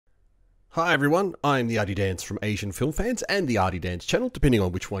Hi everyone, I'm the Artie Dance from Asian Film Fans and the Artie Dance channel, depending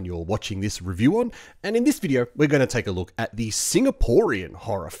on which one you're watching this review on. And in this video, we're going to take a look at the Singaporean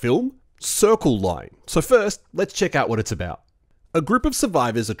horror film, Circle Line. So first, let's check out what it's about. A group of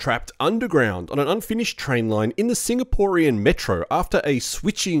survivors are trapped underground on an unfinished train line in the Singaporean metro after a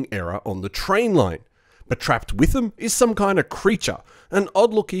switching error on the train line. But trapped with them is some kind of creature, an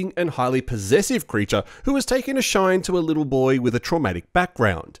odd-looking and highly possessive creature who has taken a shine to a little boy with a traumatic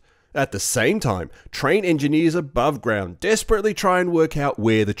background. At the same time, train engineers above ground desperately try and work out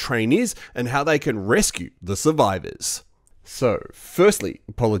where the train is and how they can rescue the survivors. So, firstly,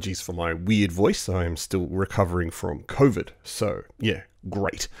 apologies for my weird voice. I am still recovering from COVID. So, yeah,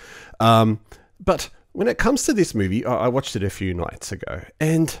 great. But when it comes to this movie, I watched it a few nights ago,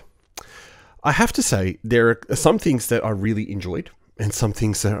 and I have to say, there are some things that I really enjoyed and some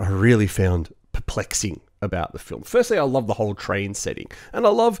things that I really found perplexing about the film. Firstly, I love the whole train setting, and I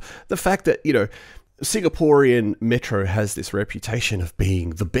love the fact that, Singaporean metro has this reputation of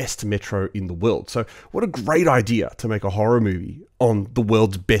being the best metro in the world. So what a great idea to make a horror movie on the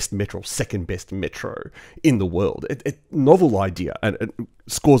world's best metro, second best metro in the world. Novel idea, and it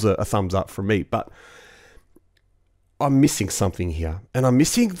scores a thumbs up from me, but I'm missing something here, and I'm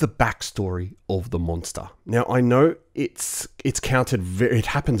missing the backstory of the monster. Now, I know it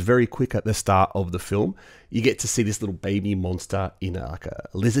happens very quick at the start of the film. You get to see this little baby monster in a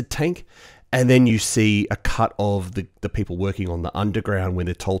lizard tank, and then you see a cut of the people working on the underground when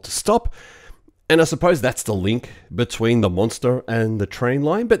they're told to stop. And I suppose that's the link between the monster and the train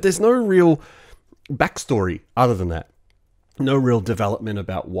line, but there's no real backstory other than that. No real development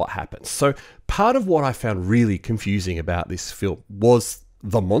about what happens. So part of what I found really confusing about this film was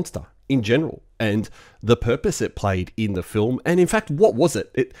the monster in general and the purpose it played in the film. And in fact, what was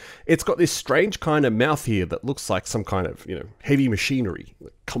it? It's got this strange kind of mouth here that looks like some kind of, heavy machinery,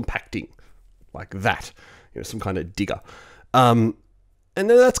 compacting like that, some kind of digger. And then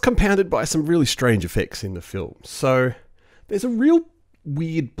that's compounded by some really strange effects in the film. So there's a real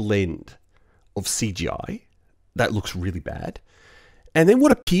weird blend of CGI that looks really bad, and then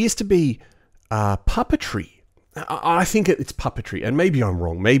what appears to be puppetry. I think it's puppetry, and maybe I'm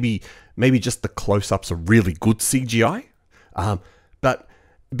wrong. Maybe just the close-ups are really good CGI, but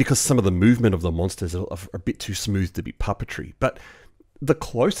because some of the movement of the monsters are a bit too smooth to be puppetry. But the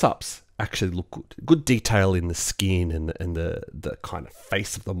close-ups actually look good. Good detail in the skin and the kind of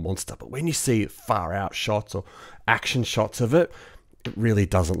face of the monster. But when you see far-out shots or action shots of it, it really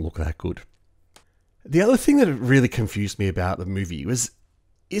doesn't look that good. The other thing that really confused me about the movie was,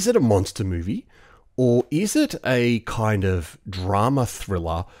 is it a monster movie or is it a kind of drama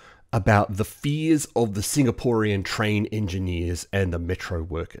thriller about the fears of the Singaporean train engineers and the metro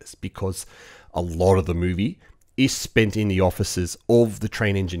workers? Because a lot of the movie is spent in the offices of the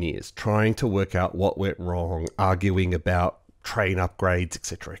train engineers, trying to work out what went wrong, arguing about train upgrades,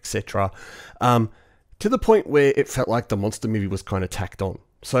 etc., etc., to the point where it felt like the monster movie was kind of tacked on.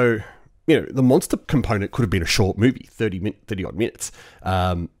 So the monster component could have been a short movie, 30 odd minutes.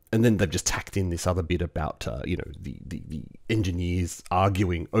 And then they've just tacked in this other bit about, the engineers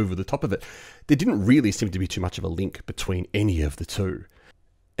arguing over the top of it. There didn't really seem to be too much of a link between any of the two.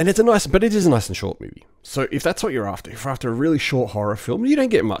 And it is a nice and short movie. So if that's what you're after, if you're after a really short horror film, you don't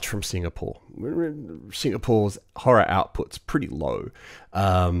get much from Singapore. Singapore's horror output's pretty low.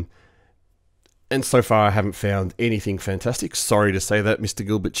 And so far, I haven't found anything fantastic. Sorry to say that, Mr.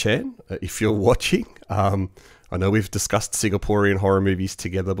 Gilbert Chen, if you're watching. I know we've discussed Singaporean horror movies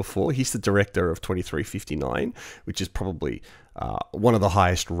together before. He's the director of 2359, which is probably one of the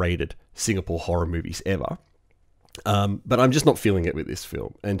highest rated Singapore horror movies ever. But I'm just not feeling it with this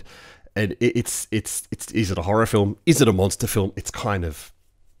film. And it's is it a horror film? Is it a monster film? It's kind of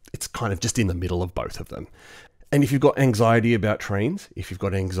just in the middle of both of them. And if you've got anxiety about trains, if you've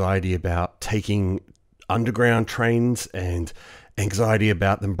got anxiety about taking underground trains and anxiety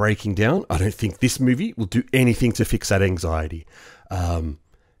about them breaking down, I don't think this movie will do anything to fix that anxiety. And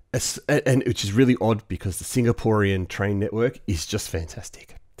which is really odd because the Singaporean train network is just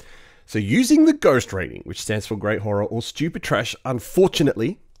fantastic. So using the ghost rating, which stands for great horror or stupid trash,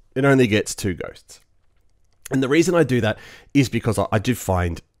 unfortunately, it only gets 2 ghosts. And the reason I do that is because I do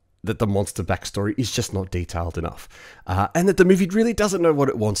find that the monster backstory is just not detailed enough. And that the movie really doesn't know what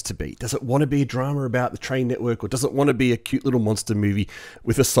it wants to be. Does it want to be a drama about the train network, or does it want to be a cute little monster movie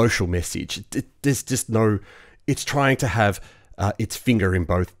with a social message? There's just no... It's trying to have its finger in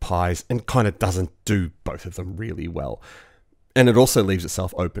both pies and kind of doesn't do both of them really well. And it also leaves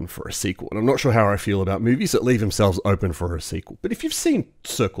itself open for a sequel. And I'm not sure how I feel about movies that leave themselves open for a sequel. But if you've seen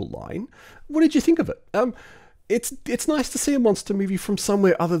Circle Line, what did you think of it? it's nice to see a monster movie from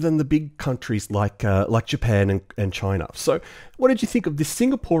somewhere other than the big countries like Japan and China. So, what did you think of this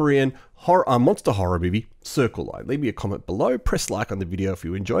Singaporean monster horror movie, Circle Line? Leave me a comment below, press like on the video if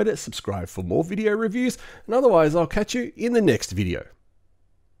you enjoyed it, subscribe for more video reviews, and otherwise I'll catch you in the next video.